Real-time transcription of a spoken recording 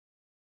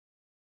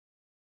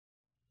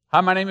Hi,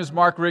 my name is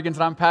Mark Riggins,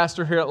 and I'm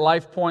pastor here at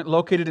Life Point,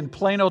 located in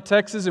Plano,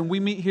 Texas, and we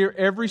meet here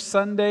every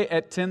Sunday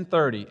at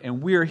 10:30,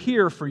 and we are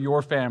here for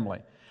your family.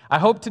 I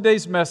hope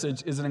today's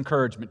message is an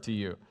encouragement to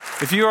you.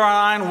 If you are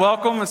online,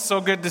 welcome. It's so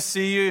good to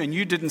see you, and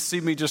you didn't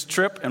see me just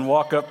trip and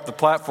walk up the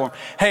platform.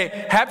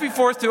 Hey, happy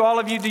 4th to all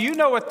of you. Do you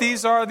know what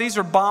these are? These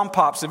are bomb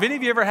pops. Have any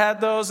of you ever had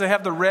those? They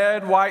have the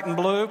red, white, and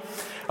blue.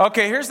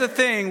 Okay, here's the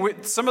thing.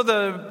 Some of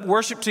the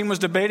worship team was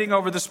debating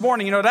over this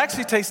morning. You know, it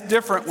actually tastes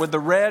different with the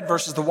red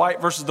versus the white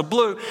versus the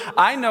blue.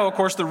 I know, of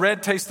course, the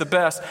red tastes the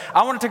best.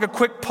 I want to take a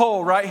quick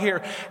poll right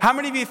here. How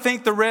many of you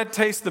think the red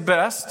tastes the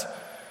best?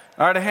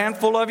 All right, a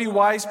handful of you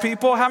wise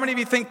people. How many of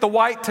you think the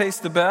white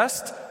tastes the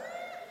best?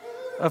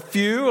 A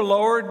few, a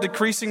lower,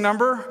 decreasing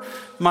number.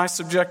 My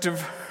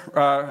subjective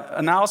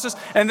analysis.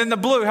 And then the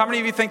blue, how many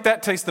of you think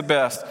that tastes the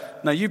best?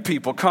 Now, you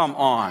people, come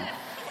on.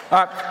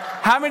 All right,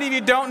 how many of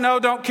you don't know,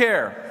 don't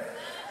care?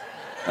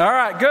 All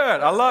right,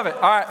 good. I love it.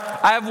 All right,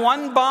 I have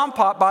one bomb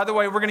pop, by the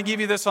way. We're going to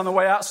give you this on the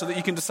way out so that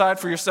you can decide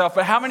for yourself.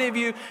 But how many of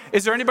you,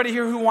 is there anybody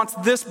here who wants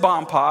this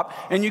bomb pop?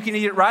 And you can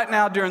eat it right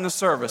now during the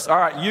service. All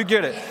right, you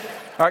get it.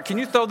 All right, can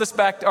you throw this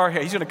back? All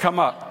right, he's going to come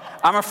up.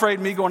 I'm afraid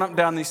me going up and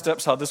down these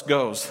steps, how this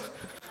goes.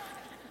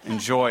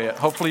 Enjoy it.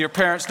 Hopefully your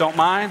parents don't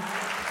mind.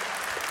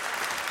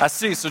 I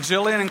see. So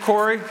Jillian and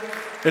Corey,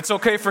 it's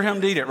okay for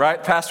him to eat it,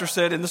 right? Pastor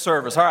said in the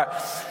service. All right.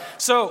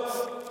 So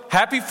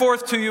happy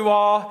 4th to you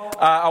all.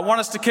 I want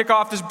us to kick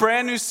off this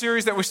brand new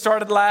series that we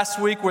started last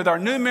week with our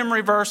new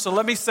memory verse. So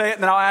let me say it,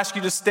 and then I'll ask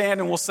you to stand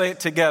and we'll say it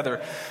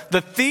together.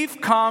 The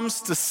thief comes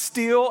to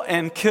steal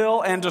and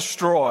kill and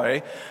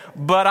destroy,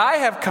 but I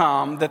have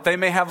come that they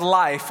may have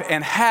life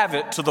and have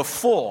it to the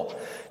full.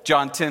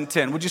 John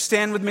 10:10. Would you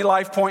stand with me,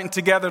 Life Point, and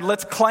together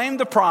let's claim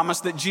the promise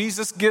that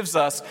Jesus gives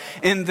us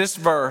in this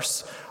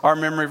verse, our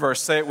memory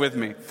verse. Say it with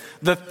me.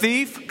 The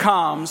thief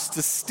comes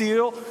to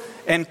steal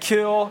and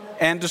kill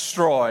and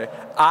destroy.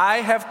 I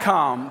have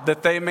come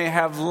that they may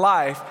have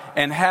life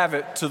and have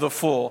it to the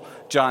full.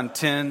 John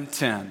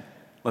 10:10.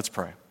 Let's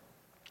pray.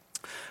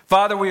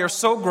 Father, we are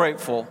so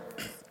grateful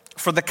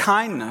for the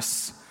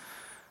kindness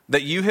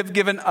that you have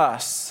given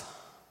us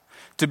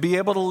to be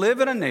able to live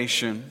in a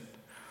nation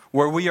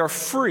where we are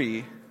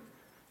free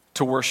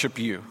to worship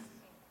you.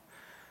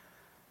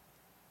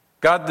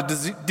 God,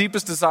 the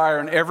deepest desire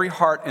in every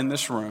heart in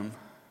this room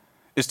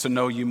is to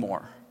know you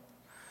more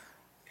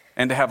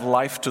and to have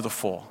life to the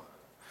full.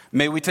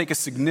 May we take a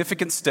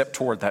significant step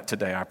toward that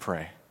today, I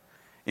pray.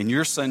 In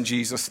your Son,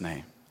 Jesus'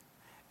 name,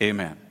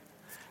 amen.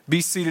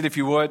 Be seated if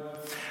you would.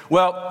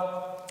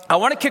 Well, I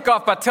want to kick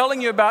off by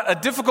telling you about a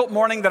difficult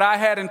morning that I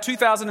had in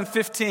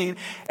 2015.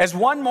 As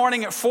one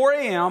morning at 4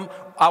 a.m.,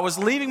 I was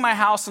leaving my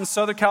house in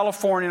Southern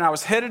California and I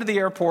was headed to the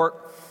airport.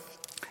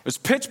 It was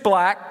pitch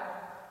black.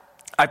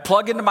 I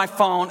plug into my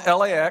phone,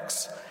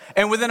 LAX,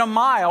 and within a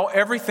mile,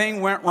 everything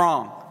went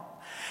wrong.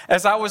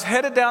 As I was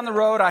headed down the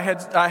road,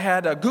 I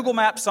had Google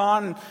Maps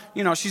on, and,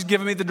 you know, she's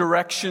giving me the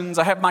directions.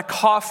 I have my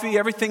coffee.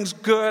 Everything's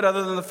good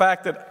other than the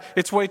fact that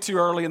it's way too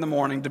early in the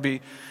morning to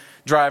be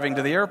driving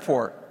to the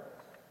airport.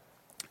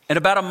 And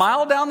about a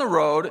mile down the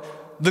road,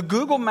 the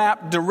Google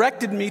map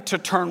directed me to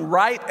turn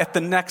right at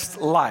the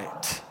next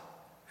light.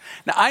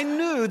 Now, I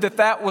knew that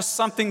that was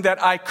something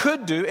that I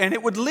could do, and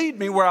it would lead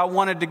me where I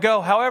wanted to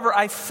go. However,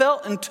 I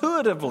felt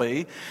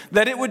intuitively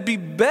that it would be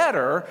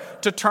better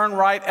to turn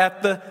right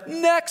at the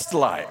next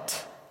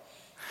light.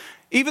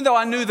 Even though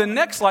I knew the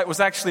next light was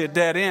actually a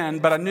dead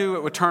end, but I knew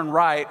it would turn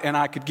right and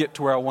I could get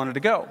to where I wanted to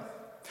go.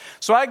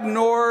 So I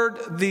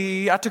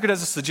took it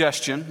as a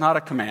suggestion, not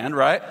a command,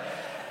 right?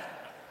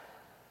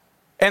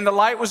 And the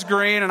light was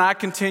green, and I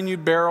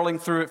continued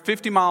barreling through it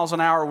 50 miles an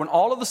hour when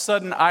all of a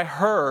sudden I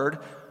heard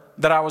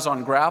that I was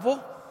on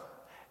gravel,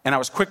 and I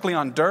was quickly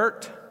on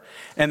dirt,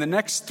 and the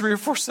next 3 or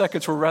 4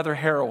 seconds were rather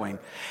harrowing.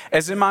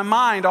 As in my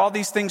mind, all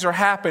these things are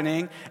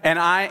happening, and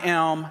I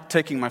am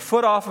taking my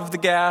foot off of the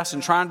gas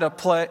and trying to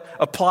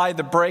apply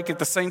the brake. At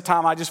the same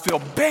time, I just feel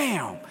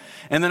bam,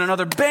 and then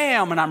another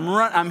bam, and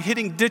I'm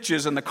hitting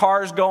ditches, and the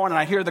car's going, and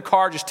I hear the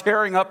car just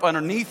tearing up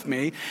underneath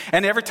me.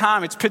 And every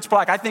time it's pitch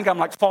black, I think I'm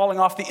like falling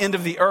off the end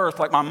of the earth,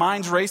 like my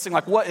mind's racing,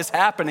 like what is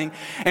happening?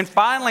 And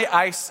finally,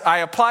 I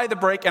apply the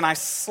brake, and I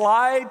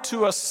slide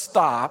to a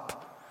stop.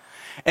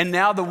 And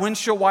now the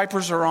windshield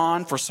wipers are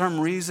on for some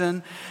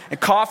reason, and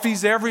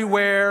coffee's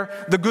everywhere.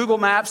 The Google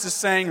Maps is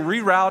saying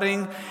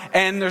rerouting,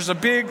 and there's a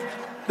big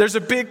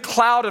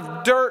cloud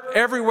of dirt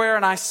everywhere,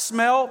 and I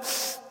feel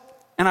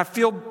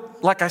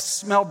like I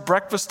smell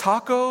breakfast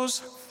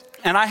tacos,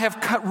 and I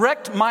have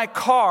wrecked my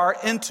car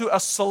into a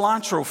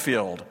cilantro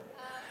field.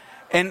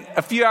 And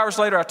a few hours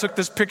later, I took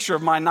this picture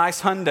of my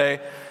nice Hyundai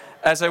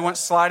as I went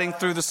sliding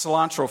through the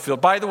cilantro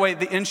field. By the way,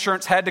 the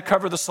insurance had to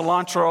cover the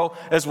cilantro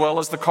as well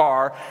as the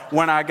car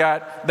when I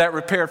got that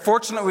repaired.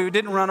 Fortunately, I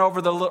didn't run over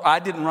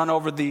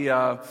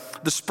the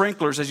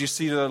sprinklers, as you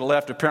see to the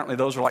left. Apparently,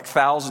 those are like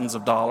thousands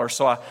of dollars.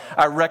 So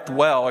I wrecked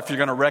well if you're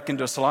going to wreck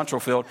into a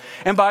cilantro field.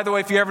 And by the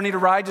way, if you ever need a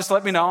ride, just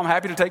let me know. I'm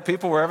happy to take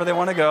people wherever they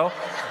want to go.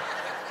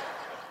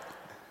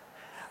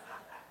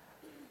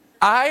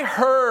 I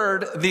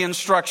heard the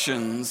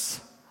instructions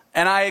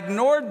And I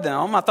ignored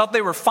them. I thought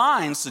they were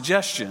fine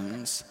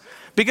suggestions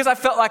because I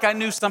felt like I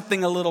knew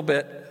something a little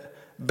bit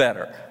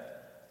better.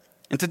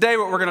 And today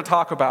what we're going to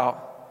talk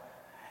about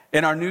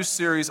in our new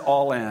series,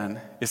 All In,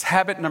 is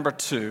habit number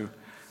 2.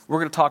 We're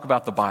going to talk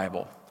about the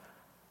Bible.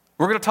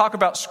 We're going to talk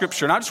about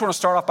Scripture. And I just want to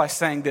start off by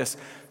saying this.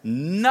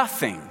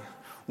 Nothing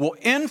will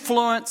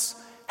influence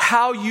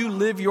how you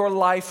live your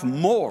life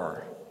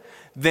more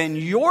than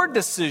your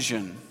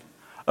decision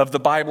of the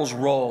Bible's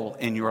role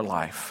in your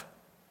life.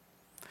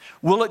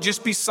 Will it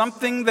just be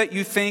something that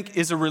you think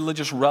is a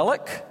religious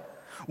relic?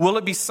 Will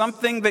it be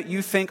something that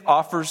you think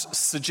offers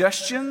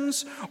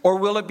suggestions? Or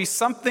will it be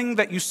something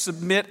that you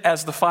submit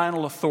as the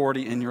final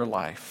authority in your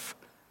life?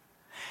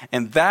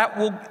 And that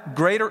will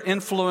greater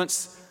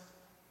influence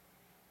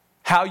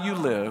how you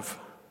live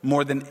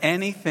more than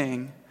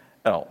anything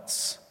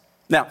else.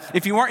 Now,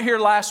 if you weren't here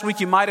last week,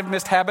 you might have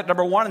missed habit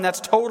number 1, and that's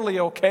totally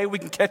okay. We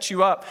can catch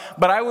you up.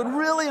 But I would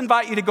really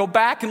invite you to go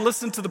back and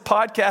listen to the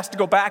podcast, to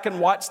go back and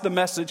watch the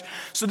message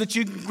so that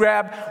you can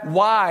grab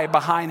why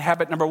behind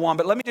habit number 1.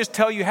 But let me just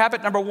tell you,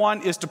 habit number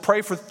 1 is to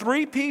pray for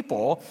 3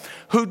 people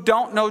who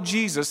don't know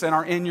Jesus and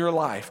are in your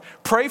life.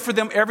 Pray for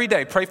them every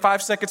day. Pray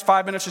 5 seconds,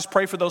 5 minutes, just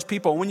pray for those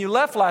people. When you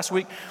left last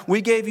week, we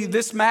gave you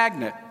this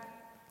magnet.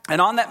 And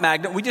on that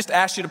magnet, we just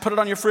asked you to put it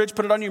on your fridge,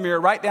 put it on your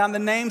mirror, write down the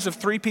names of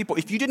 3 people.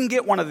 If you didn't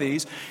get one of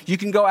these, you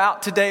can go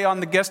out today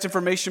on the guest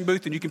information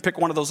booth and you can pick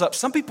one of those up.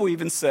 Some people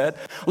even said,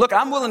 look,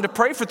 I'm willing to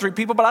pray for 3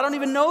 people, but I don't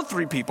even know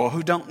 3 people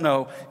who don't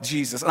know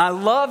Jesus. And I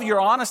love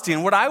your honesty.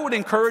 And what I would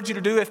encourage you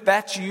to do, if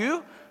that's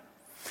you,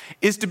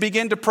 is to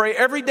begin to pray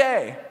every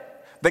day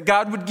that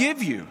God would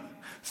give you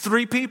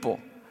 3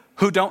 people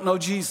who don't know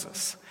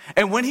Jesus.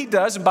 And when he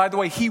does, and by the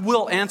way, he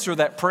will answer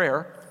that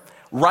prayer,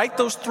 write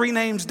those 3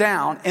 names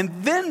down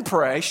and then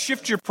pray,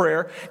 shift your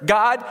prayer.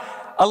 God,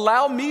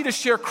 allow me to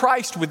share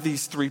Christ with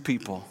these 3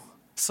 people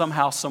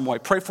somehow, some way.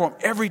 Pray for them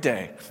every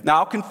day. Now,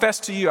 I'll confess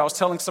to you, I was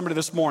telling somebody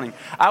this morning,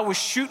 I was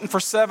shooting for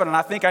 7 and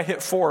I think I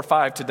hit 4 or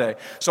 5 today.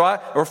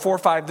 Or 4 or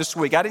 5 this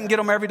week. I didn't get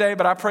them every day,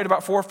 but I prayed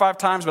about 4 or 5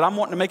 times, but I'm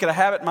wanting to make it a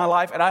habit in my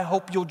life, and I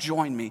hope you'll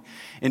join me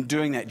in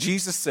doing that.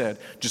 Jesus said,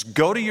 just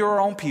go to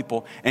your own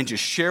people and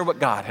just share what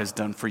God has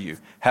done for you.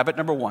 Habit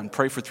number 1,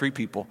 pray for 3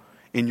 people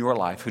in your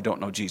life who don't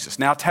know Jesus.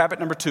 Now, habit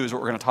number 2 is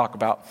what we're going to talk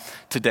about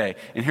today.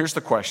 And here's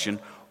the question.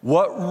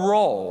 What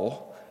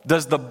role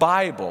does the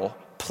Bible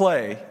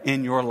play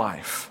in your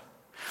life?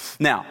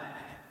 Now,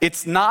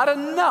 it's not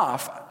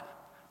enough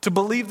to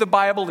believe the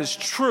Bible is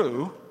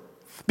true,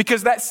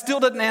 because that still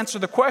doesn't answer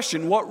the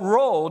question, what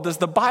role does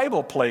the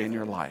Bible play in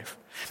your life?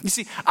 You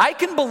see, I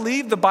can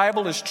believe the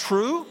Bible is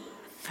true,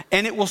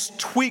 and it will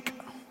tweak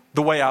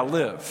the way I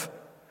live.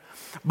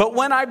 But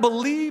when I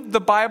believe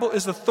the Bible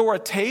is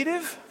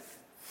authoritative,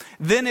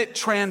 then it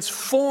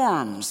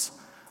transforms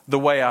the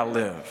way I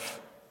live.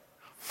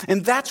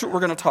 And that's what we're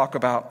going to talk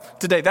about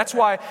today. That's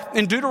why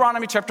in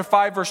Deuteronomy chapter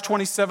 5, verse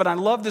 27, I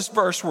love this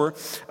verse where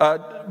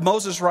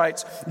Moses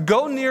writes,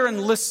 go near and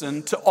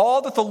listen to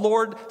all that the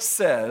Lord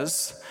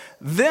says.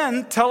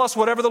 Then tell us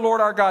whatever the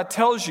Lord our God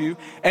tells you,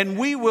 and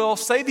we will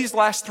say these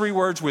last 3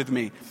 words with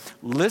me.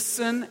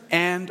 Listen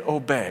and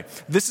obey.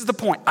 This is the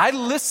point. I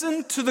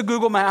listened to the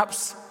Google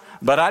Maps,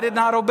 but I did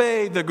not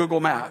obey the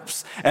Google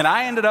Maps. And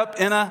I ended up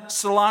in a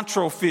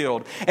cilantro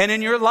field. And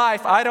in your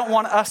life, I don't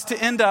want us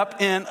to end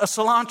up in a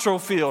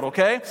cilantro field,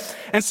 okay?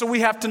 And so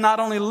we have to not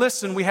only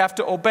listen, we have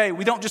to obey.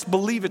 We don't just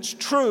believe it's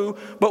true,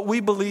 but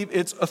we believe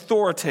it's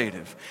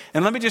authoritative.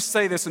 And let me just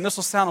say this, and this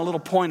will sound a little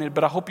pointed,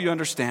 but I hope you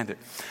understand it.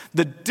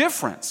 The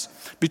difference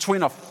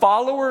between a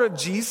follower of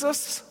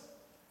Jesus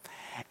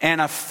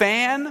and a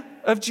fan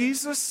of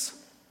Jesus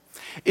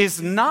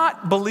is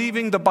not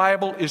believing the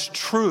Bible is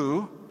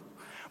true,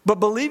 but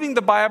believing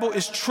the Bible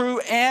is true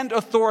and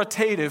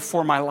authoritative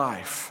for my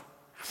life.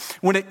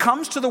 When it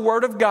comes to the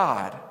Word of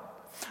God,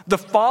 the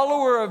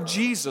follower of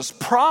Jesus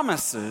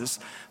promises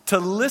to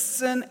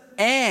listen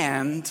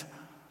and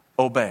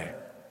obey.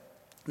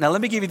 Now,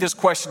 let me give you this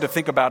question to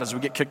think about as we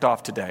get kicked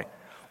off today.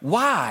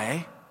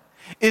 Why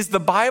is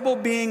the Bible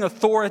being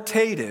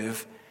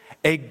authoritative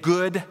a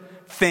good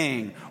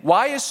thing?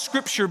 Why is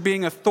Scripture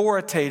being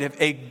authoritative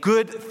a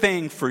good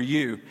thing for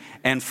you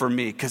and for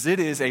me? Because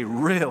it is a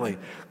really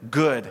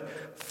good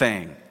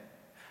thing.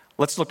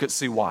 Let's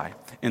see why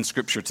in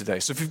Scripture today.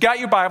 So if you've got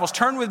your Bibles,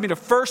 turn with me to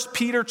 2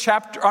 Peter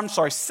chapter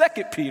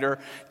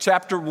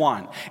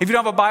 1. If you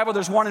don't have a Bible,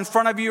 there's one in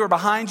front of you or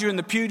behind you in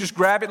the pew. Just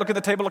grab it, look at the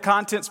table of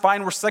contents,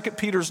 find where 2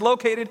 Peter is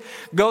located.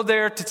 Go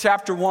there to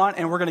chapter 1,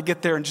 and we're going to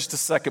get there in just a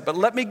second. But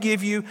let me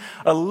give you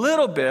a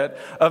little bit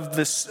of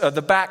this,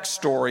 the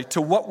backstory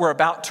to what we're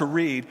about to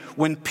read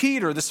when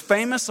Peter, this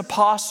famous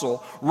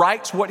apostle,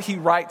 writes what he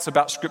writes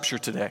about Scripture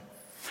today.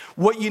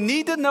 What you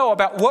need to know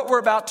about what we're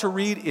about to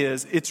read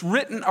is it's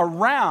written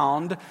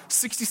around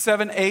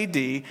 67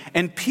 AD,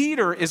 and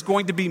Peter is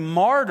going to be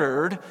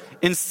martyred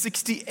in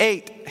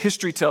 68.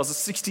 History tells us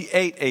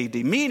 68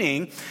 AD,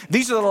 meaning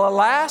these are the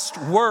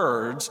last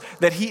words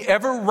that he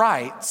ever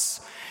writes.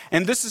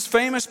 And this is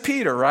famous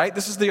Peter, right?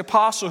 This is the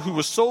apostle who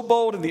was so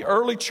bold in the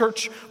early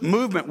church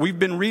movement. We've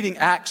been reading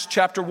Acts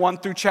chapter 1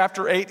 through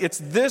chapter 8. It's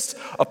this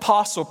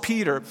apostle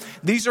Peter.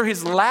 These are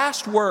his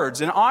last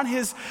words. And on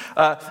his,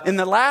 in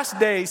the last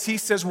days, he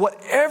says,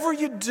 whatever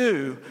you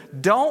do,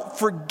 don't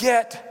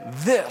forget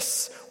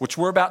this, which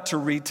we're about to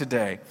read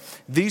today.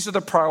 These are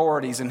the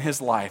priorities in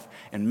his life.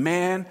 And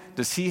man,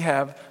 does he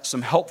have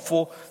some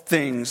helpful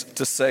things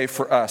to say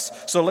for us.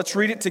 So let's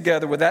read it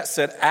together. With that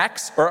said,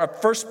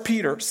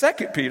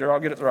 Second Peter, I'll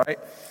get it right.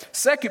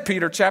 2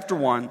 Peter chapter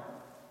 1,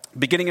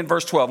 beginning in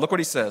verse 12. Look what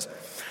he says.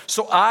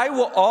 So I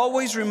will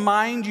always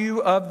remind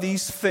you of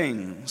these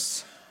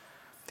things,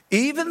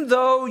 even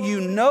though you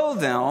know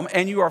them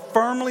and you are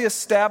firmly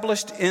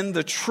established in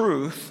the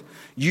truth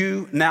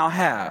you now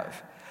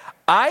have.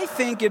 I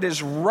think it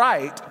is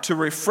right to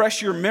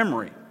refresh your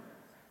memory.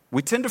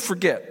 We tend to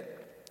forget.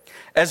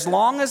 As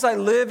long as I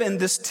live in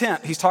this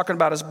tent, he's talking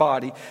about his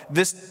body,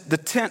 the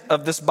tent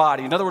of this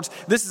body. In other words,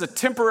 this is a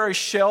temporary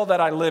shell that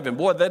I live in.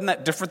 Boy, isn't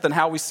that different than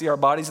how we see our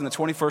bodies in the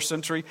 21st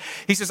century?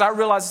 He says, I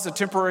realize it's a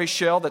temporary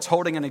shell that's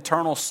holding an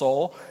eternal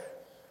soul.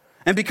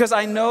 And because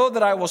I know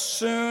that I will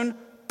soon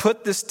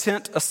put this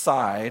tent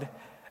aside,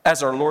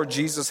 as our Lord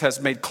Jesus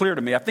has made clear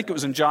to me. I think it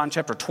was in John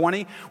chapter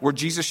 20 where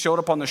Jesus showed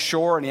up on the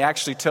shore and he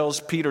actually tells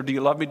Peter, do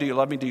you love me? Do you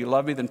love me? Do you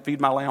love me? Then feed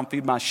my lamb,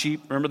 feed my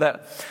sheep. Remember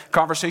that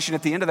conversation?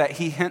 At the end of that,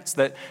 he hints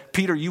that,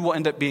 Peter, you will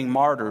end up being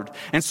martyred.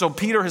 And so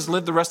Peter has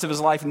lived the rest of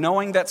his life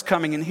knowing that's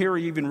coming. And here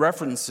he even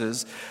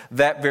references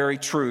that very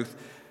truth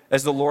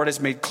as the Lord has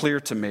made clear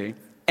to me.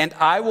 And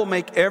I will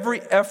make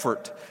every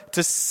effort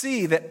to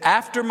see that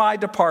after my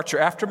departure,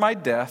 after my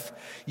death,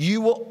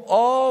 you will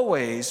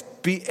always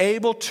be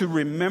able to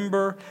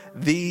remember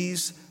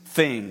these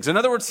things. In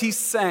other words, he's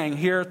saying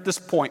here at this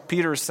point,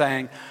 Peter is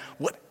saying,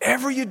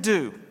 whatever you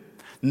do,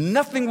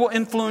 nothing will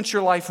influence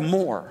your life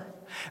more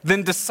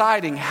than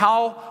deciding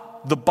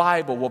how the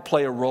Bible will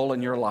play a role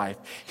in your life.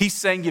 He's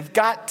saying you've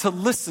got to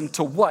listen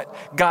to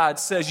what God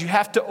says. You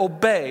have to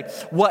obey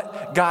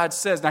what God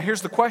says. Now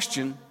here's the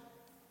question.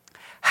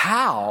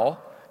 How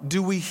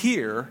do we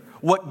hear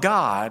what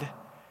God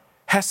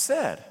has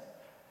said?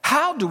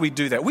 How do we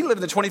do that? We live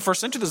in the 21st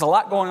century. There's a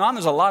lot going on.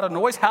 There's a lot of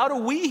noise. How do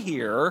we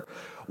hear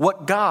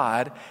what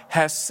God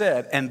has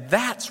said? And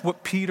that's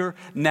what Peter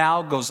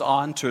now goes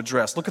on to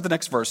address. Look at the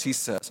next verse. He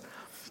says,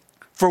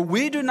 for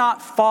we do not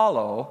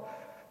follow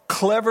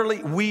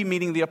cleverly, we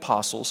meaning the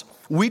apostles,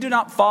 we do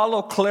not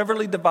follow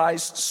cleverly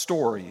devised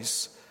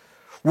stories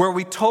where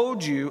we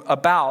told you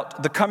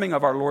about the coming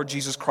of our Lord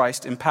Jesus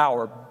Christ in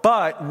power.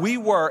 But we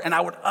were, and I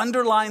would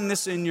underline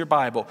this in your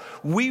Bible,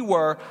 we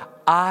were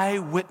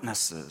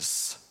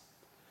eyewitnesses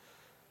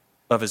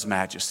of his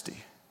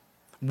majesty.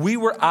 We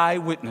were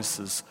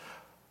eyewitnesses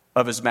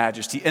of his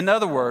majesty. In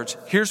other words,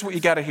 here's what you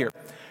got to hear.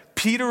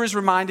 Peter is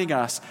reminding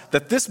us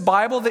that this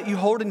Bible that you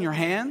hold in your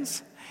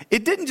hands,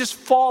 it didn't just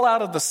fall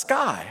out of the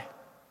sky.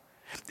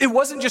 It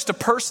wasn't just a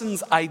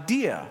person's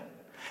idea.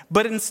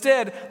 But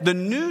instead, the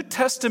New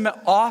Testament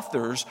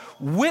authors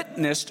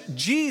witnessed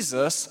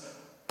Jesus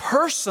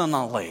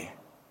personally.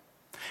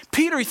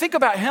 Peter, you think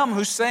about him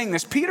who's saying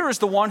this. Peter is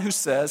the one who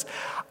says,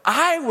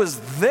 I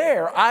was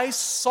there. I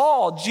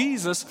saw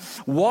Jesus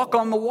walk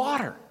on the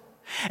water.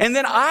 And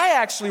then I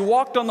actually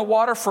walked on the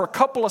water for a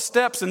couple of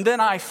steps, and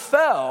then I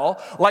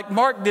fell like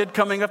Mark did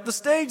coming up the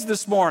stage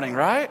this morning,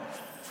 right?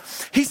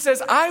 He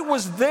says, I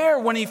was there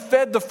when he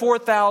fed the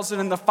 4,000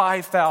 and the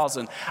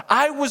 5,000.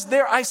 I was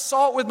there. I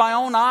saw it with my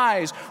own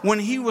eyes when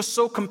he was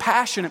so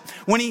compassionate,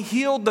 when he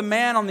healed the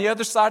man on the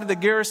other side of the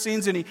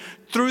Gerasenes and he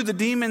threw the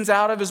demons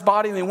out of his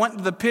body and they went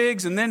to the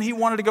pigs, and then he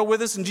wanted to go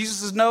with us and Jesus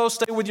says, no,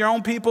 stay with your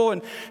own people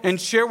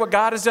and share what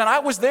God has done. I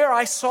was there.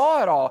 I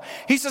saw it all.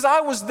 He says, I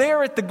was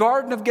there at the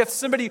Garden of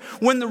Gethsemane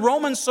when the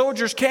Roman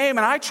soldiers came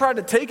and I tried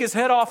to take his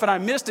head off and I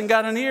missed and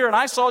got an ear and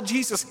I saw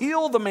Jesus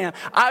heal the man.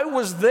 I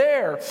was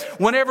there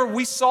whenever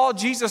we saw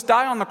Jesus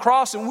die on the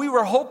cross and we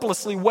were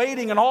hopelessly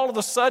waiting, and all of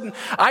a sudden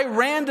I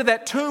ran to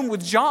that tomb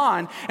with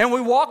John and we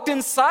walked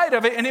inside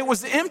of it and it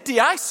was empty.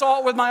 I saw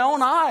it with my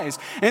own eyes.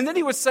 And then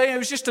he would say it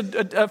was just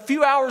a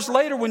few hours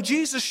later when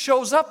Jesus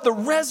shows up, the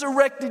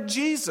resurrected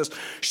Jesus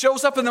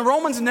shows up, and the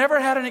Romans never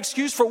had an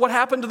excuse for what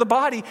happened to the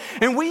body.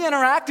 And we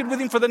interacted with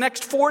him for the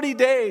next 40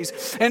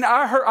 days. And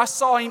I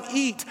saw him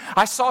eat.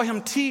 I saw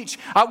him teach.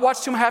 I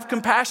watched him have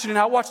compassion, and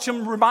I watched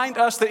him remind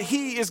us that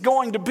he is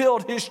going to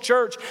build his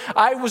church.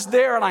 I was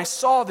there and I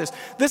saw this.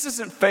 This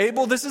isn't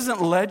fable. This isn't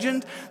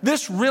legend.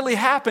 This really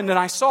happened, and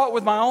I saw it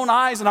with my own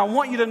eyes. And I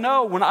want you to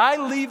know, when I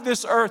leave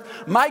this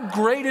earth, my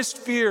greatest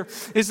fear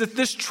is that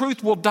this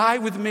truth will die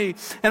with me.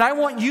 And I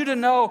want you to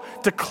know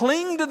to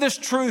cling to this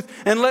truth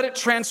and let it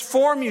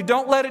transform you.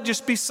 Don't let it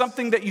just be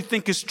something that you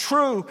think is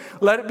true.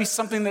 Let it be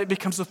something that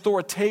becomes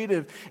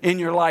authoritative in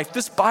your life.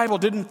 This Bible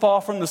didn't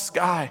fall from the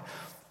sky.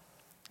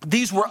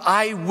 These were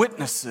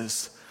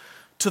eyewitnesses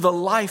to the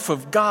life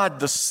of God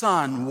the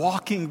Son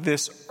walking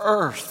this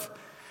earth.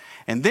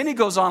 And then he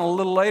goes on a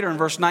little later in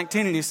verse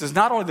 19 and he says,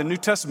 not only the New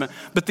Testament,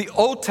 but the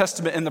Old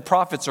Testament and the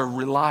prophets are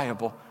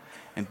reliable.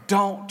 And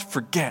don't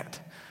forget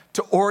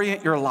to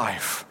orient your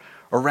life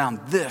around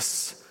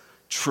this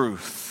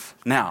truth.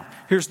 Now,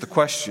 here's the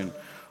question.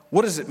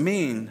 What does it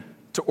mean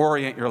to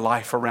orient your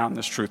life around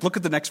this truth? Look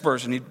at the next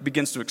verse, and he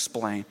begins to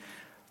explain.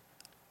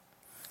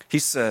 He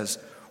says,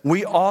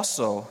 we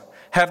also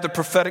have the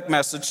prophetic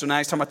message, so now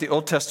he's talking about the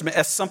Old Testament,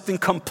 as something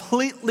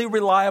completely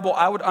reliable.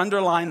 I would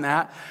underline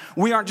that.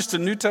 We aren't just a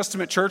New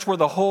Testament church, we're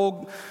the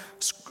whole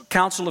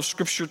Council of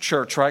Scripture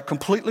church, right?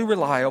 Completely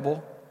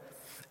reliable.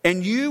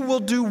 And you will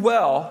do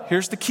well,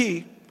 here's the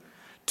key,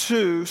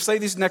 to, say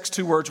these next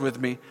two words with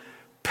me,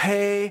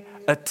 pay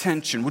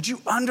attention. Would you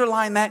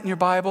underline that in your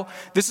Bible?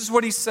 This is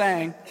what he's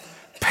saying.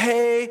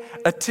 Pay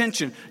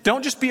attention.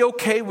 Don't just be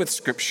okay with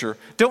Scripture.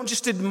 Don't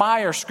just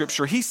admire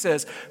Scripture. He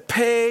says,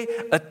 pay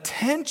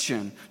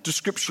attention to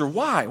Scripture.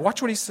 Why?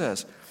 Watch what he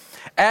says.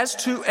 As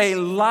to a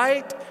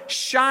light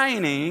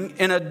shining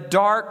in a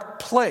dark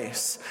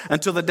place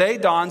until the day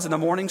dawns and the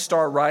morning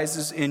star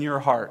rises in your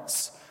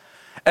hearts.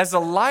 As a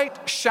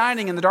light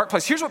shining in the dark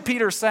place. Here's what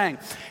Peter is saying.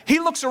 He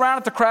looks around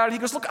at the crowd and he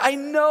goes, look, I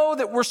know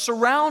that we're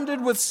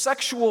surrounded with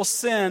sexual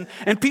sin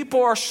and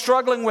people are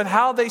struggling with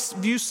how they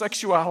view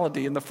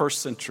sexuality in the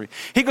first century.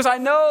 He goes, I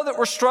know that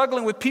we're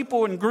struggling with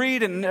people in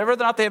greed and whether or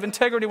not they have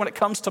integrity when it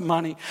comes to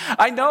money.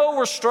 I know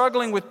we're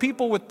struggling with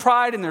people with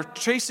pride and they're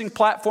chasing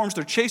platforms,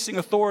 they're chasing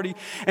authority,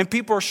 and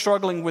people are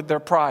struggling with their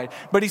pride.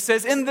 But he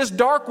says, in this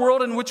dark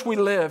world in which we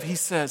live, he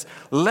says,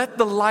 let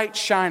the light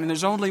shine. And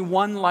there's only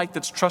one light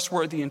that's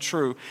trustworthy and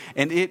true.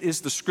 And it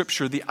is the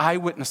Scripture, the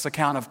eyewitness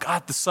account of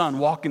God the Son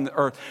walking the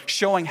earth,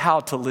 showing how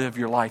to live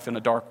your life in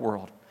a dark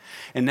world.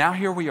 And now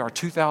here we are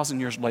 2,000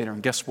 years later,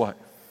 and guess what?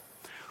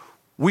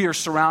 We are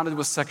surrounded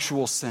with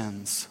sexual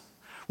sins.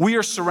 We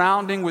are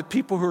surrounding with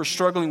people who are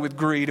struggling with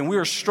greed, and we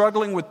are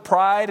struggling with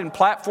pride and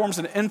platforms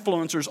and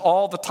influencers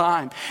all the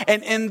time.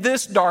 And in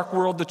this dark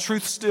world, the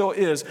truth still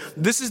is,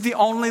 this is the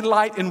only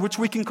light in which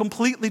we can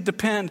completely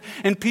depend.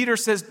 And Peter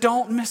says,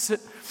 don't miss it.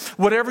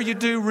 Whatever you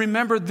do,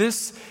 remember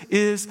this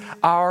is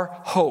our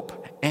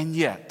hope. And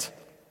yet,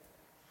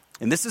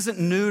 and this isn't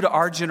new to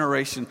our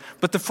generation,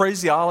 but the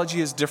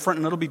phraseology is different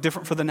and it'll be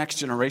different for the next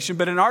generation.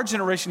 But in our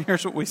generation,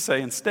 here's what we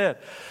say instead.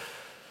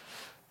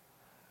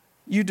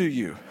 You do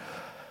you,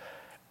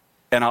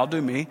 and I'll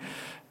do me,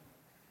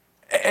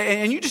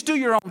 and you just do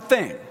your own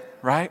thing.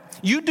 Right?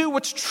 You do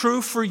what's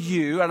true for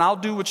you, and I'll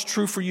do what's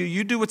true for you.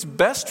 You do what's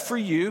best for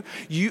you,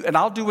 and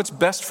I'll do what's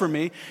best for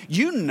me.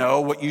 You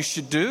know what you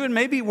should do, and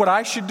maybe what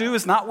I should do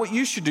is not what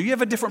you should do. You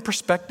have a different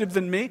perspective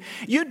than me.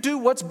 You do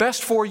what's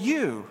best for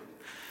you.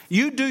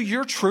 You do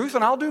your truth,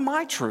 and I'll do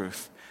my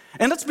truth.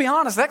 And let's be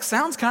honest, that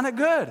sounds kind of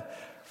good.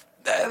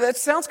 That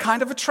sounds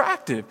kind of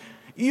attractive.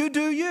 You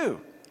do you.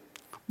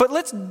 But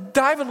let's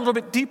dive a little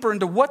bit deeper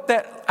into what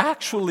that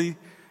actually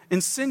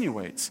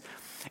insinuates.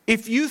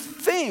 If you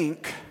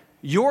think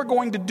you're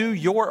going to do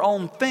your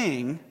own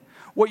thing,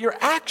 what you're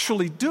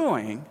actually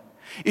doing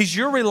is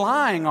you're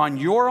relying on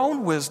your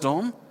own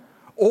wisdom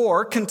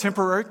or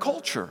contemporary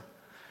culture.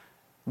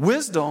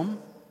 Wisdom,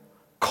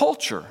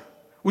 culture.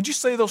 Would you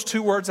say those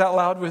two words out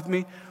loud with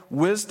me?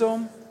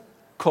 Wisdom,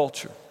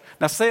 culture.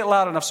 Now say it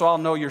loud enough so I'll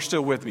know you're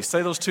still with me.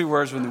 Say those two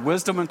words with me.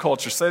 Wisdom and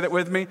culture. Say that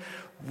with me.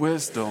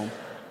 Wisdom,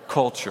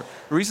 culture.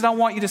 The reason I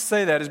want you to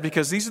say that is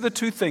because these are the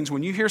two things.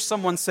 When you hear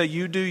someone say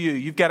you do you,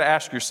 you've got to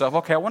ask yourself,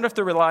 okay, I wonder if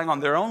they're relying on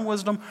their own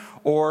wisdom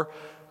or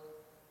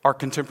our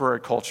contemporary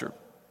culture.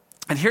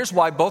 And here's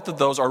why both of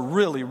those are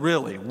really,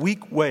 really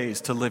weak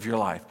ways to live your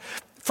life.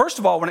 First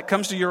of all, when it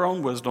comes to your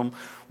own wisdom,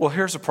 well,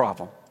 here's a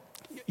problem.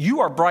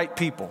 You are bright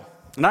people.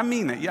 And I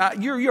mean that.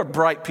 You're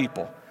bright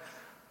people.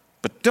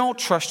 But don't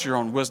trust your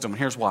own wisdom. And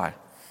here's why.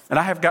 And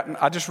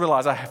I just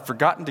realized I have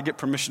forgotten to get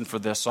permission for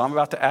this, so I'm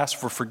about to ask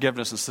for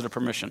forgiveness instead of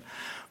permission.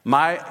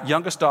 My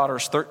youngest daughter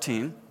is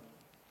 13,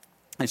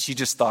 and she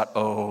just thought,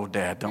 oh,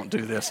 Dad, don't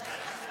do this.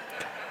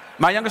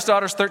 My youngest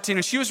daughter is 13,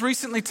 and she was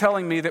recently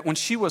telling me that when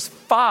she was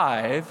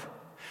 5,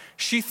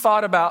 she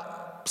thought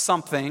about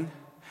something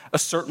a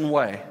certain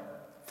way.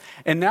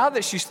 And now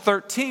that she's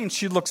 13,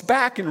 she looks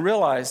back and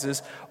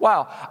realizes,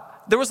 wow,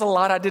 there was a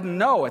lot I didn't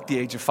know at the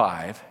age of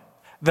 5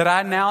 that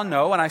I now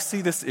know, and I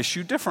see this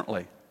issue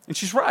differently. And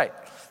she's right.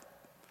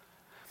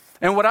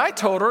 And what I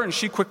told her, and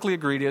she quickly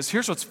agreed, is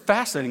here's what's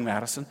fascinating,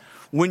 Madison.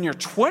 When you're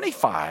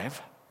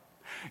 25,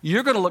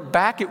 you're going to look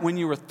back at when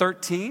you were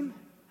 13,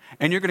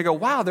 and you're going to go,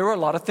 wow, there were a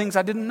lot of things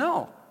I didn't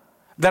know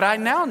that I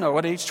now know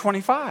at age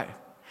 25.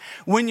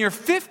 When you're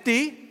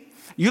 50,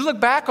 you look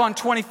back on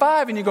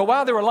 25 and you go,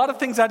 wow, there were a lot of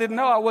things I didn't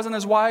know. I wasn't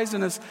as wise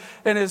and as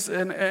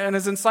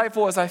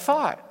insightful as I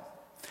thought.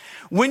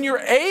 When you're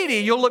 80,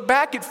 you'll look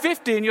back at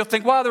 50 and you'll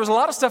think, wow, there was a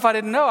lot of stuff I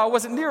didn't know. I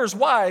wasn't near as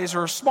wise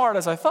or smart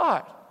as I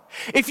thought.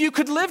 If you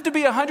could live to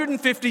be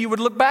 150, you would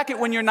look back at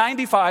when you're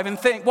 95 and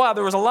think, wow,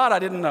 there was a lot I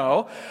didn't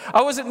know.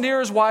 I wasn't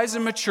near as wise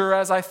and mature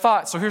as I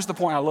thought. So here's the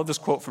point. I love this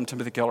quote from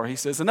Timothy Keller. He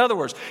says, in other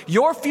words,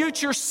 your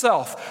future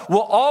self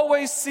will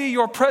always see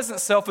your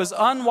present self as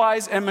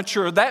unwise and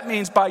mature. That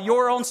means by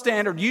your own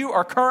standard, you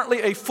are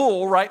currently a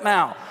fool right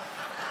now.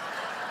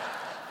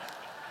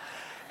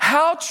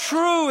 How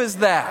true is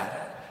that?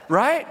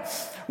 right?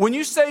 When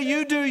you say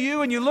you do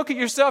you and you look at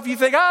yourself, you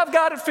think, I've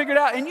got it figured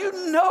out. And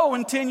you know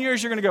in 10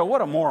 years you're going to go,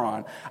 what a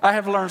moron. I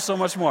have learned so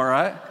much more,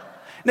 right?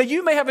 Now,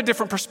 you may have a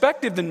different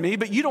perspective than me,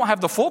 but you don't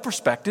have the full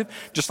perspective,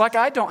 just like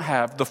I don't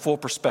have the full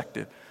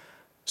perspective.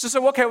 So say,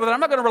 okay, well, then I'm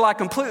not going to rely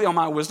completely on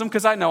my wisdom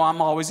because I know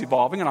I'm always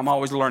evolving and I'm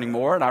always learning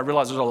more and I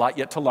realize there's a lot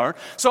yet to learn.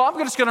 So I'm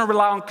just going to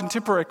rely on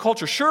contemporary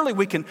culture. Surely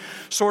we can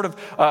sort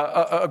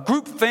of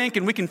group think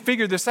and we can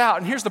figure this out.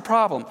 And here's the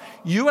problem.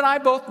 You and I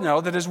both know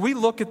that as we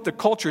look at the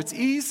culture, it's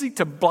easy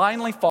to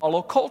blindly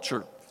follow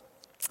culture.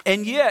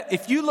 And yet,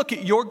 if you look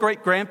at your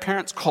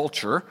great-grandparents'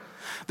 culture,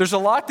 there's a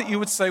lot that you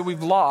would say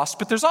we've lost,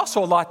 but there's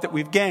also a lot that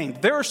we've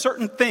gained. There are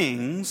certain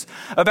things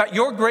about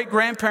your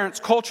great-grandparents'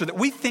 culture that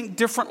we think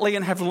differently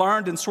and have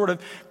learned and sort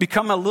of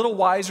become a little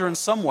wiser in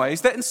some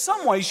ways, that in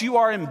some ways you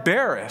are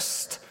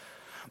embarrassed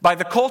by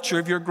the culture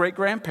of your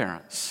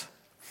great-grandparents.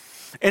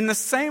 In the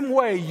same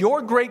way,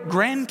 your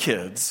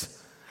great-grandkids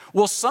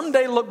will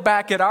someday look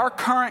back at our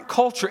current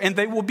culture and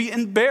they will be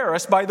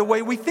embarrassed by the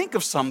way we think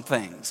of some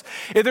things.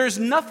 There's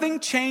nothing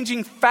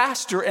changing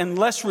faster and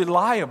less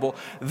reliable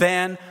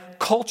than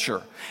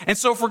culture. And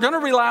so if we're going to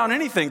rely on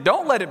anything,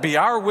 don't let it be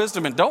our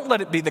wisdom and don't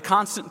let it be the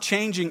constant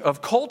changing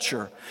of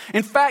culture.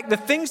 In fact, the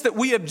things that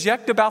we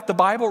object about the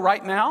Bible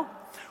right now,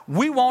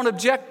 we won't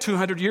object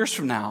 200 years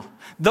from now.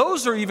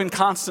 Those are even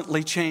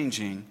constantly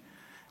changing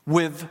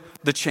with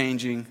the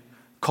changing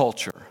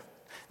culture.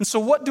 And so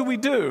what do we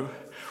do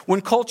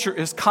when culture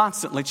is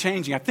constantly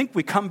changing? I think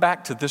we come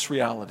back to this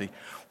reality.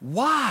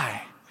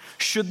 Why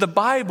should the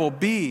Bible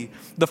be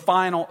the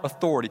final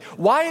authority?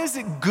 Why is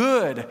it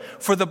good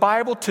for the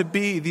Bible to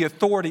be the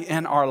authority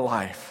in our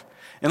life?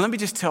 And let me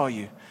just tell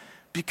you,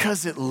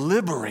 because it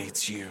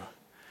liberates you.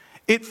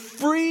 It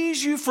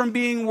frees you from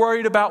being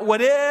worried about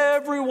what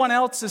everyone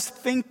else is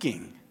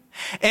thinking.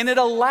 And it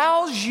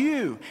allows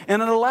you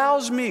and it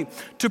allows me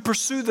to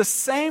pursue the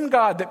same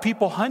God that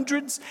people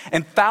hundreds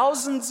and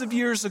thousands of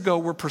years ago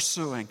were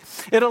pursuing.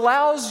 It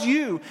allows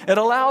you, it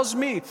allows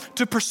me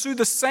to pursue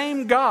the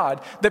same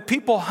God that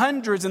people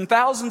hundreds and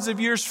thousands of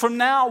years from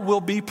now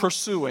will be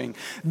pursuing.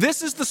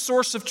 This is the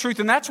source of truth.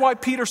 And that's why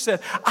Peter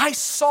said, I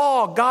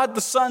saw God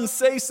the Son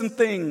say some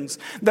things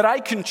that I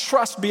can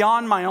trust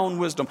beyond my own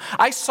wisdom.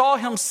 I saw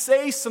him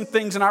say some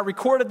things and I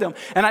recorded them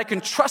and I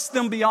can trust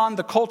them beyond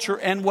the culture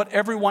and what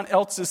everyone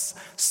else is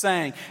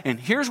saying. And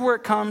here's where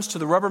it comes to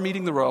the rubber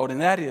meeting the road, and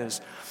that is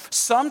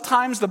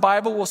sometimes the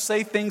Bible will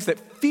say things that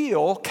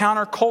feel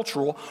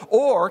countercultural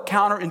or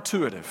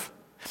counterintuitive.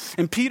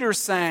 And Peter's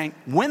saying,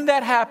 when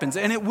that happens,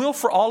 and it will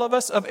for all of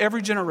us of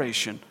every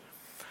generation,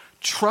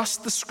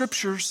 trust the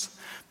scriptures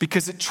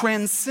because it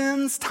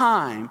transcends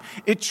time.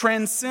 It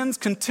transcends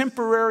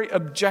contemporary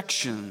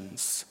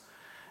objections,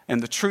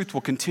 and the truth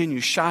will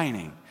continue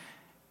shining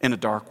in a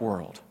dark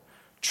world.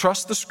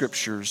 Trust the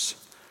scriptures.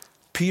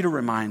 Peter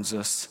reminds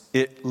us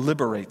it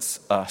liberates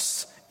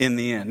us in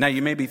the end. Now,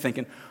 you may be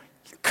thinking,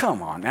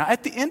 come on now,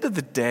 at the end of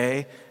the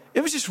day,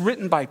 it was just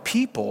written by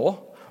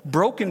people,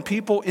 broken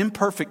people,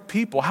 imperfect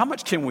people. How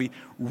much can we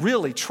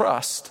really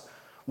trust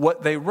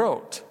what they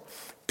wrote?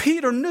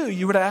 Peter knew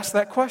you would ask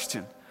that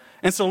question.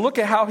 And so look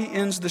at how he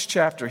ends this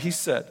chapter. He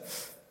said,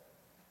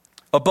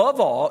 above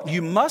all,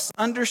 you must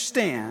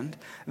understand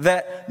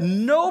that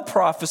no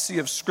prophecy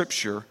of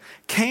Scripture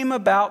came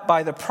about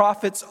by the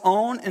prophet's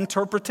own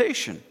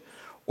interpretation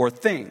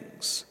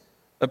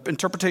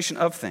interpretation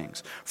of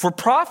things. For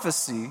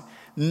prophecy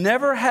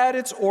never had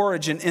its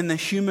origin in the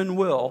human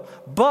will,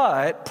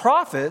 but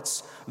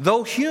prophets,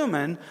 though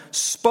human,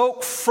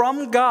 spoke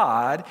from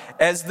God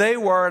as they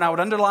were, and I would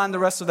underline the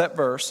rest of that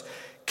verse,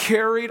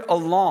 carried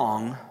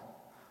along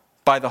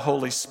by the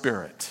Holy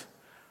Spirit.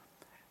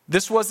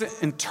 This wasn't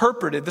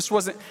interpreted. This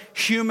wasn't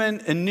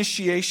human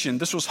initiation.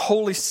 This was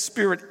Holy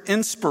Spirit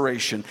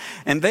inspiration.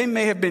 And they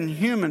may have been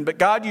human, but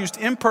God used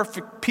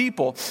imperfect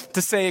people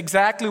to say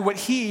exactly what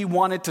he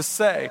wanted to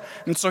say.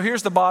 And so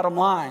here's the bottom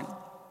line.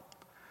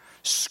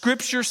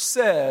 Scripture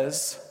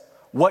says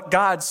what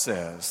God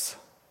says.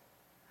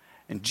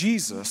 And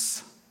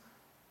Jesus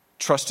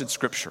trusted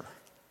Scripture.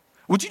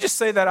 Would you just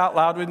say that out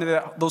loud with me,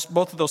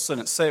 both of those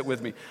sentences? Say it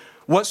with me.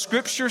 What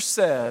Scripture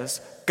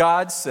says,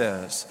 God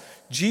says.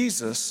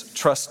 Jesus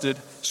trusted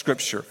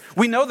Scripture.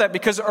 We know that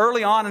because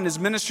early on in his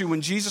ministry,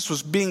 when Jesus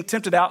was being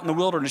tempted out in the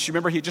wilderness, you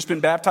remember he had just been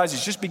baptized,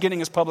 he's just beginning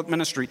his public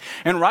ministry.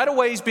 And right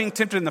away he's being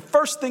tempted, and the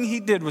first thing he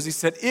did was he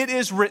said, it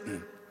is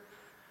written,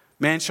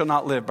 man shall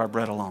not live by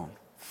bread alone.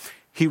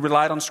 He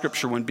relied on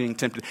Scripture when being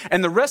tempted.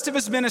 And the rest of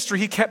his ministry,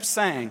 he kept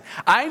saying,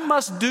 I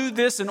must do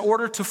this in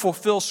order to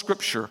fulfill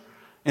Scripture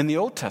in the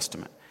Old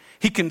Testament.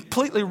 He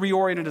completely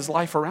reoriented his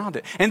life around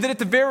it. And then at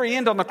the very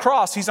end on the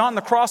cross, he's on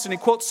the cross and he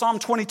quotes Psalm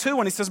 22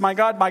 and he says, my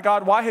God,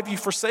 why have you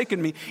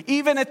forsaken me?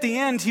 Even at the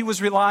end, he was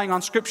relying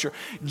on Scripture.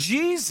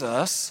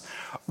 Jesus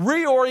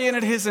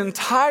reoriented his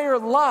entire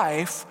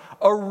life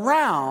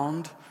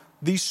around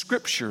these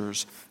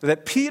Scriptures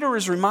that Peter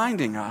is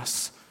reminding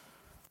us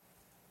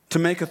to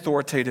make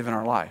authoritative in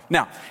our life.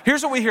 Now,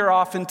 here's what we hear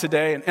often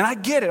today, and I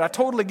get it, I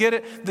totally get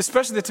it,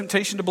 especially the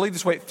temptation to believe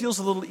this way. It feels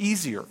a little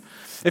easier.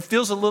 It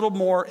feels a little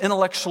more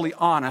intellectually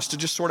honest to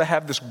just sort of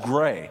have this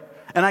gray.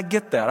 And I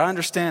get that, I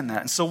understand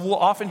that. And so we'll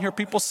often hear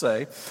people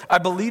say, I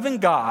believe in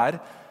God,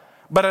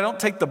 but I don't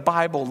take the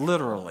Bible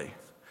literally.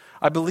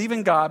 I believe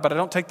in God, but I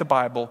don't take the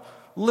Bible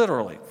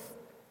literally.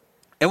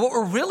 And what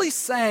we're really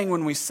saying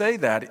when we say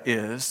that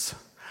is,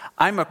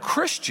 I'm a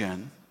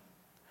Christian,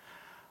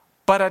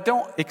 but I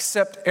don't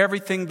accept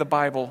everything the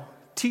Bible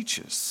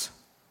teaches.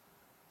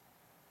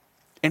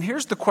 And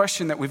here's the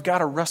question that we've got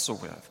to wrestle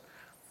with.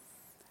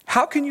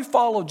 How can you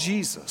follow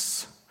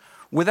Jesus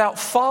without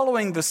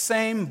following the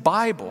same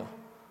Bible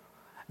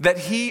that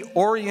he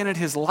oriented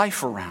his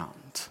life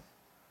around?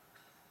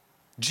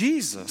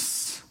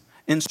 Jesus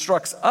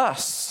instructs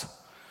us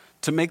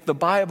to make the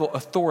Bible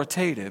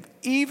authoritative,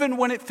 even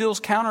when it feels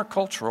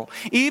countercultural,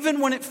 even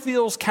when it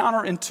feels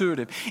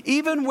counterintuitive,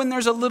 even when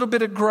there's a little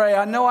bit of gray.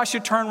 I know I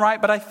should turn right,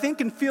 but I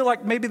think and feel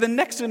like maybe the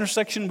next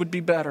intersection would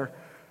be better.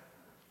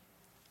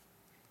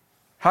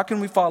 How can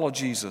we follow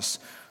Jesus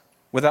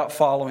without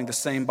following the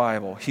same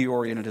Bible he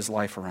oriented his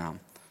life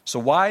around? So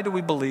why do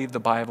we believe the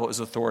Bible is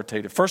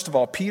authoritative? First of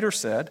all, Peter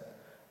said,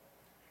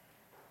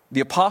 the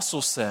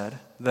apostles said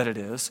that it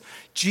is.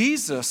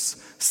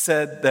 Jesus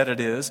said that it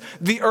is.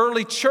 The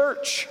early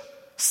church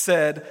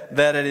said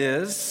that it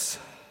is.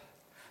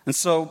 And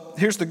so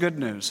here's the good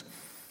news.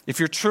 If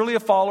you're truly a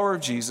follower of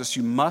Jesus,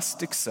 you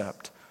must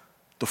accept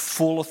the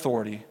full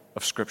authority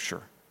of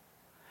Scripture.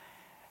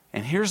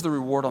 And here's the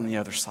reward on the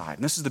other side.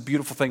 And this is the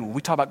beautiful thing. When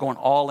we talk about going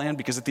all in,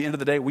 because at the end of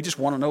the day, we just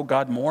want to know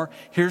God more,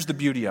 here's the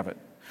beauty of it.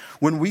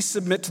 When we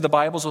submit to the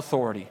Bible's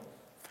authority,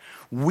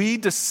 we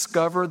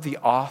discover the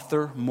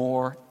author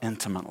more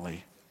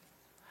intimately.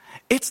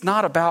 It's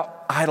not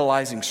about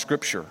idolizing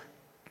Scripture.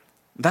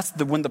 That's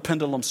when the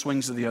pendulum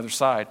swings to the other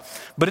side.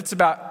 But it's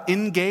about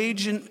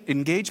engagement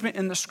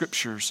in the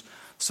Scriptures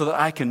so that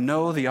I can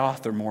know the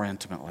author more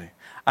intimately.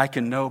 I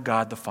can know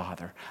God the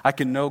Father. I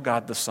can know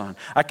God the Son.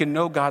 I can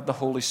know God the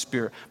Holy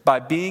Spirit by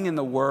being in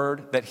the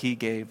Word that he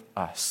gave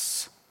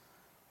us.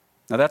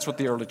 Now that's what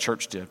the early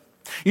church did.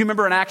 You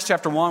remember in Acts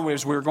chapter 1,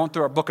 as we were going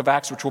through our book of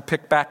Acts, which we'll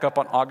pick back up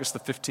on August the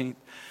 15th.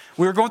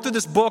 We were going through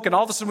this book, and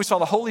all of a sudden we saw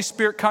the Holy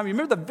Spirit come. You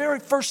remember the very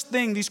first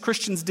thing these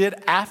Christians did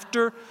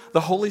after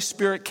the Holy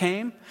Spirit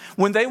came?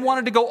 When they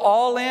wanted to go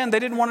all in, they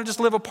didn't want to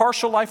just live a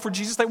partial life for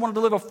Jesus. They wanted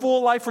to live a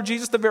full life for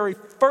Jesus. The very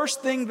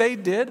first thing they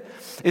did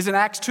is in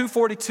Acts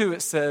 2:42,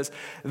 it says,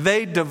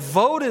 they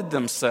devoted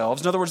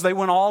themselves, in other words, they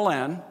went all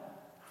in,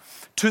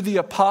 to the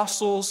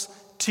apostles'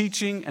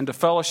 teaching and to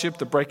fellowship,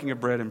 the breaking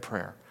of bread and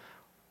prayer.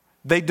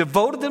 They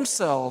devoted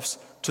themselves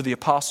to the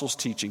apostles'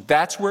 teaching.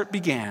 That's where it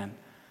began.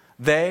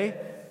 They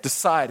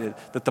decided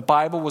that the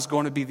Bible was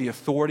going to be the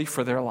authority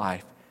for their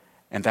life,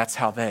 and that's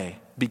how they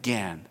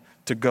began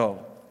to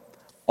go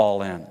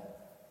all in.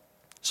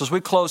 So as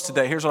we close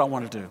today, here's what I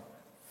want to do.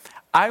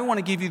 I want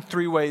to give you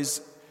 3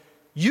 ways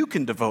you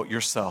can devote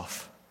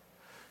yourself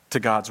to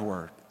God's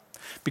Word.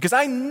 Because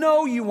I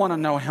know you want to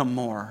know him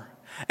more,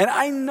 and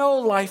I know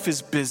life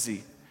is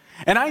busy.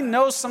 And I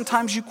know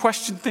sometimes you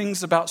question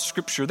things about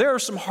Scripture. There are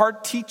some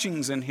hard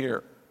teachings in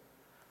here.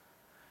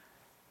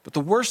 But the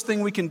worst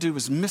thing we can do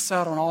is miss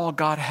out on all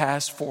God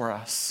has for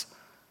us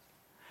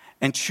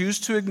and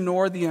choose to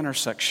ignore the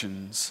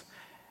intersections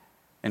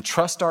and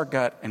trust our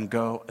gut and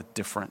go a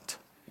different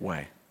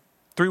way.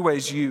 3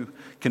 ways you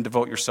can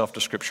devote yourself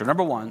to Scripture.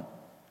 Number 1,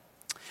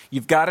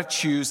 you've got to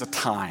choose a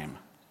time.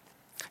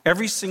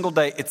 Every single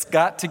day, it's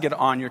got to get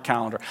on your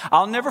calendar.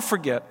 I'll never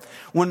forget,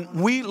 when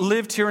we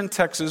lived here in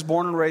Texas,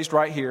 born and raised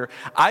right here,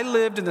 I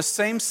lived in the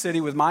same city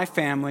with my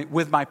family,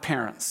 with my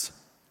parents.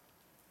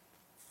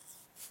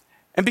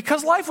 And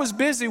because life was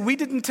busy, we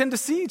didn't tend to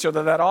see each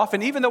other that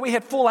often, even though we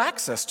had full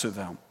access to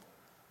them.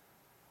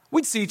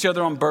 We'd see each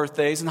other on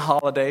birthdays and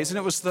holidays, and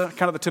it was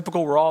kind of the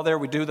typical, we're all there,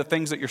 we do the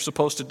things that you're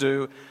supposed to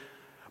do.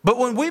 But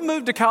when we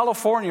moved to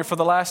California for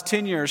the last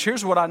 10 years,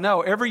 here's what I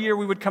know. Every year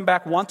we would come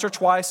back once or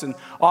twice, and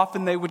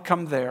often they would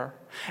come there.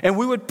 And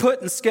we would put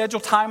and schedule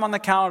time on the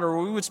calendar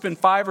where we would spend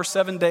 5 or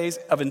 7 days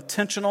of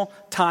intentional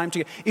time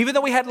together. Even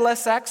though we had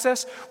less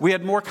access, we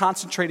had more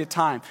concentrated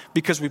time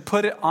because we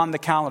put it on the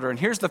calendar. And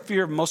here's the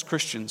fear of most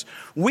Christians.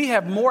 We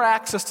have more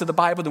access to the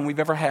Bible than we've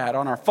ever had.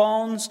 On our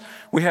phones,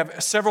 we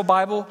have several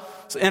Bibles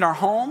in our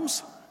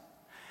homes.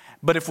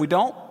 But if we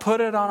don't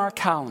put it on our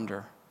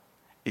calendar,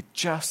 it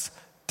just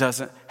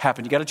doesn't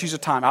happen. You got to choose a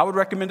time. I would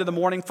recommend in the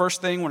morning,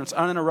 first thing, when it's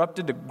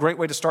uninterrupted, a great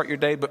way to start your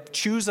day, but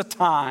choose a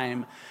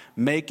time,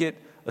 make it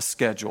a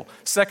schedule.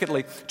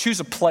 Secondly, choose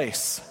a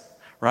place,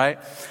 right?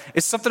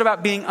 It's something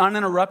about being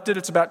uninterrupted.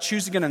 It's about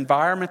choosing an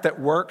environment that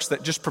works,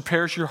 that just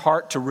prepares your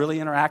heart to really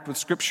interact with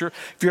Scripture.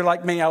 If you're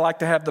like me, I like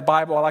to have the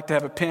Bible. I like to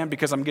have a pen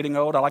because I'm getting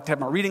old. I like to have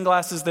my reading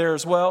glasses there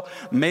as well.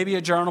 Maybe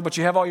a journal, but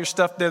you have all your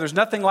stuff there. There's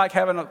nothing like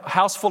having a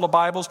house full of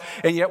Bibles,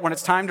 and yet when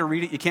it's time to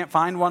read it, you can't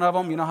find one of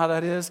them. You know how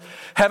that is?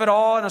 Have it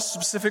all in a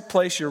specific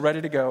place. You're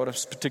ready to go at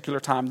a particular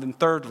time. Then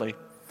thirdly,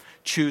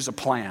 choose a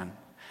plan.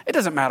 It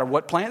doesn't matter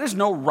what plan. There's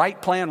no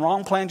right plan,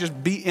 wrong plan.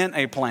 Just be in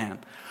a plan.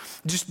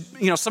 Just,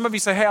 some of you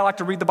say, hey, I like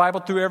to read the Bible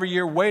through every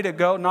year. Way to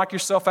go. Knock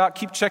yourself out.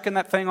 Keep checking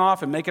that thing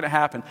off and making it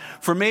happen.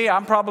 For me,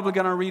 I'm probably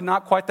going to read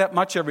not quite that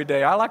much every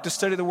day. I like to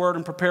study the Word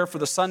and prepare for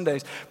the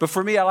Sundays. But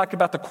for me, I like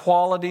about the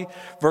quality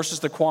versus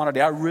the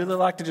quantity. I really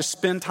like to just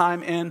spend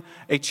time in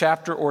a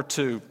chapter or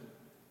two.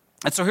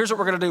 And so here's what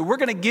we're going to do. We're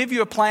going to give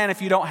you a plan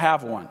if you don't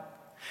have one.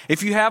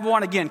 If you have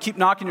one, again, keep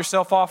knocking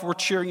yourself off. We're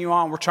cheering you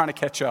on. We're trying to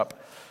catch up.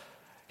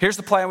 Here's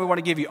the plan we want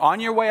to give you. On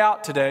your way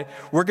out today,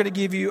 we're going to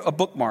give you a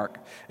bookmark.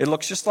 It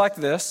looks just like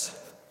this.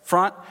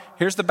 Front,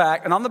 here's the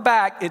back. And on the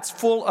back, it's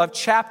full of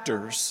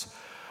chapters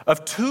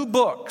of 2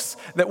 books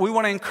that we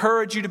want to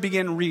encourage you to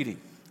begin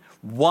reading.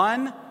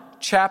 1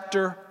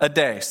 chapter a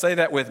day. Say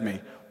that with me.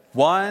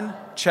 1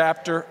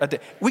 chapter a day.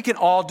 We can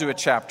all do a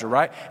chapter,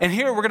 right? And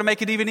here we're going to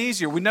make it even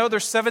easier. We know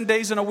there's 7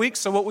 days in a week,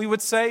 so what we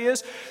would say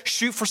is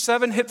shoot for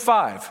 7, hit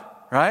 5,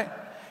 right?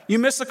 You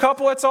miss a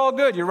couple, it's all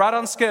good. You're right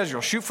on schedule.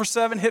 Shoot for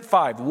 7, hit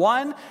 5.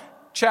 1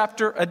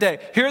 chapter a day.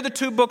 Here are the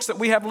 2 books that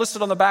we have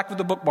listed on the back of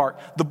the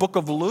bookmark. The book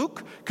of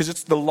Luke, because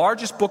it's the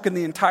largest book in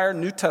the entire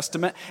New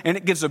Testament, and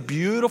it gives a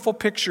beautiful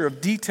picture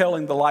of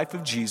detailing the life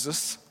of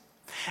Jesus.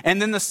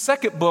 And then the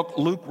second book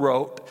Luke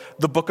wrote,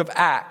 the book of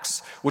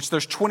Acts, which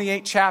there's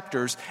 28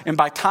 chapters. And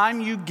by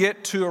time you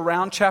get to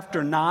around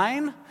chapter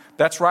 9,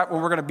 that's right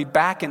when we're going to be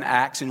back in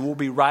Acts, and we'll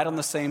be right on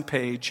the same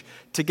page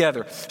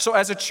together. So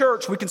as a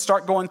church, we can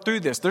start going through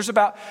this. There's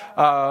about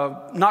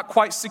not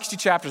quite 60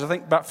 chapters. I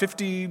think about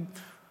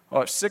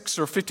 56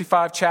 or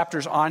 55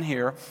 chapters on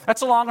here.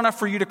 That's long enough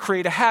for you to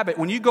create a habit.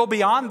 When you go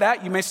beyond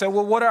that, you may say,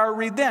 well, what do I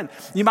read then?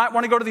 You might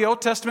want to go to the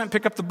Old Testament and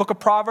pick up the book of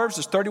Proverbs.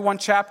 There's 31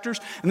 chapters.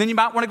 And then you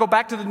might want to go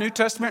back to the New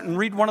Testament and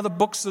read one of the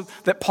books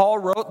that Paul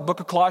wrote, the book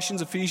of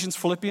Colossians, Ephesians,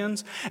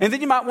 Philippians. And then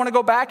you might want to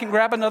go back and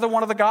grab another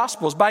one of the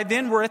Gospels. By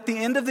then, we're at the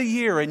end of the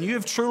year, and you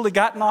have truly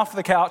gotten off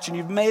the couch, and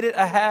you've made it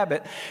a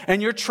habit.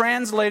 And you're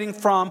translating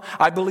from,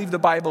 I believe the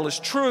Bible is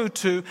true,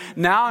 to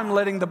now I'm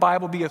letting the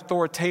Bible be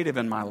authoritative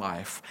in my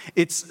life.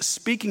 It's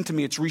speaking to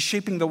me. It's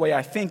reshaping the way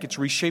I think. It's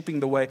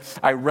reshaping the way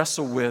I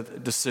wrestle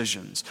with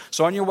decisions.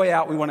 So on your way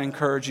out, we want to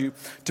encourage you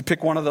to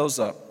pick one of those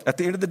up. At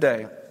the end of the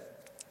day,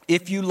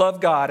 if you love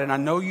God, and I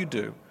know you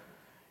do,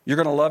 you're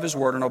going to love His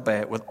Word and obey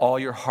it with all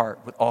your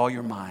heart, with all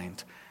your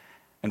mind,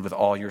 and with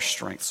all your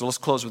strength. So let's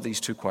close with these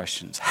 2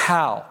 questions.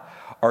 How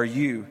are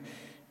you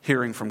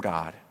hearing from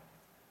God?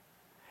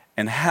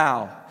 And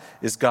how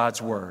is God's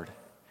Word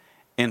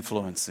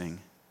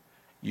influencing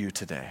you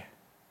today?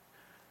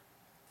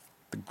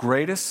 The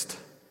greatest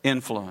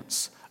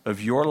influence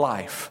of your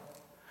life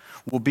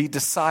will be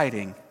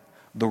deciding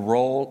the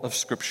role of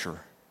Scripture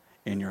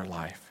in your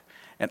life.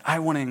 And I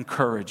want to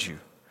encourage you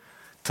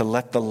to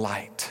let the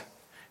light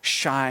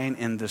shine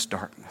in this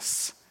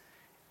darkness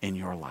in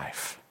your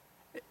life.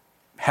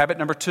 Habit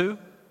number 2,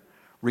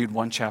 read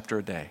 1 chapter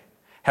a day.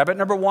 Habit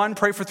number 1,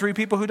 pray for 3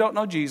 people who don't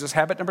know Jesus.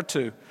 Habit number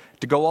 2,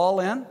 to go all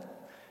in,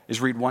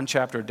 is read 1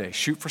 chapter a day.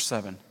 Shoot for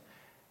 7,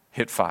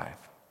 hit 5.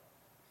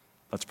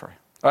 Let's pray.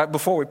 All right,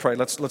 before we pray,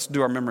 let's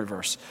do our memory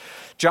verse.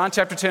 John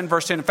chapter 10,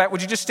 verse 10. In fact,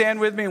 would you just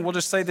stand with me and we'll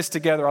just say this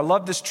together. I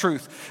love this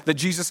truth that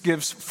Jesus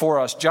gives for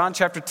us. John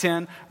chapter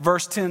 10,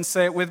 verse 10,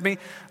 say it with me.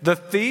 The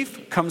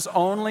thief comes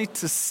only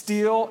to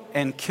steal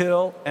and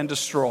kill and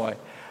destroy.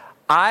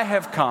 I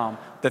have come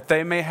that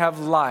they may have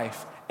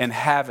life and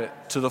have it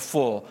to the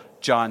full.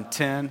 John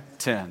 10,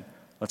 10.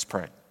 Let's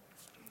pray.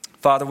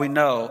 Father, we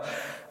know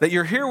that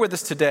you're here with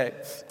us today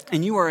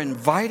and you are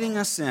inviting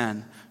us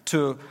in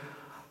to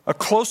a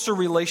closer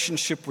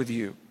relationship with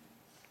you.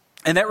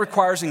 And that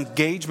requires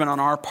engagement on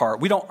our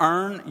part. We don't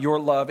earn your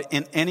love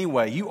in any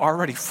way. You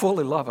already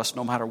fully love us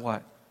no matter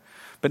what.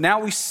 But now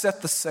we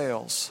set the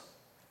sails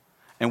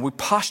and we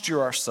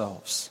posture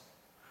ourselves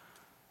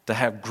to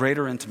have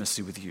greater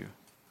intimacy with you.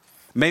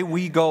 May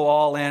we go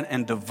all in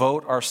and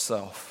devote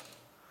ourselves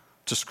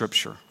to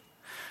Scripture.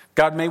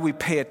 God, may we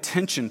pay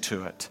attention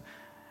to it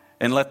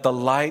and let the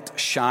light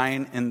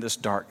shine in this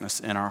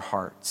darkness in our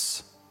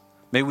hearts.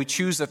 May we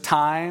choose a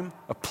time,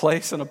 a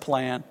place, and a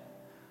plan.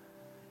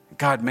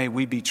 God, may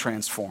we be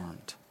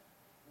transformed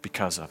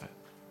because of it.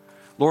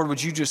 Lord,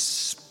 would you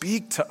just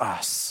speak to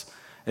us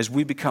as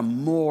we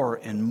become more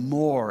and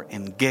more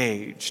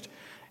engaged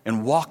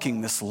in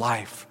walking this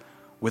life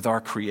with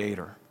our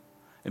Creator.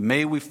 And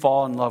may we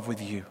fall in love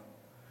with you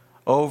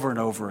over and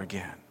over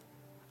again.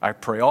 I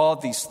pray all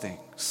these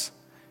things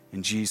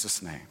in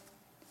Jesus' name.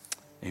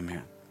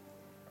 Amen.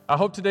 I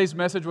hope today's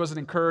message was an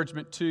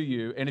encouragement to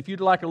you. And if you'd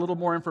like a little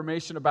more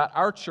information about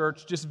our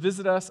church, just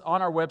visit us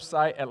on our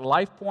website at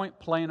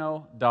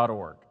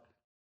lifepointplano.org.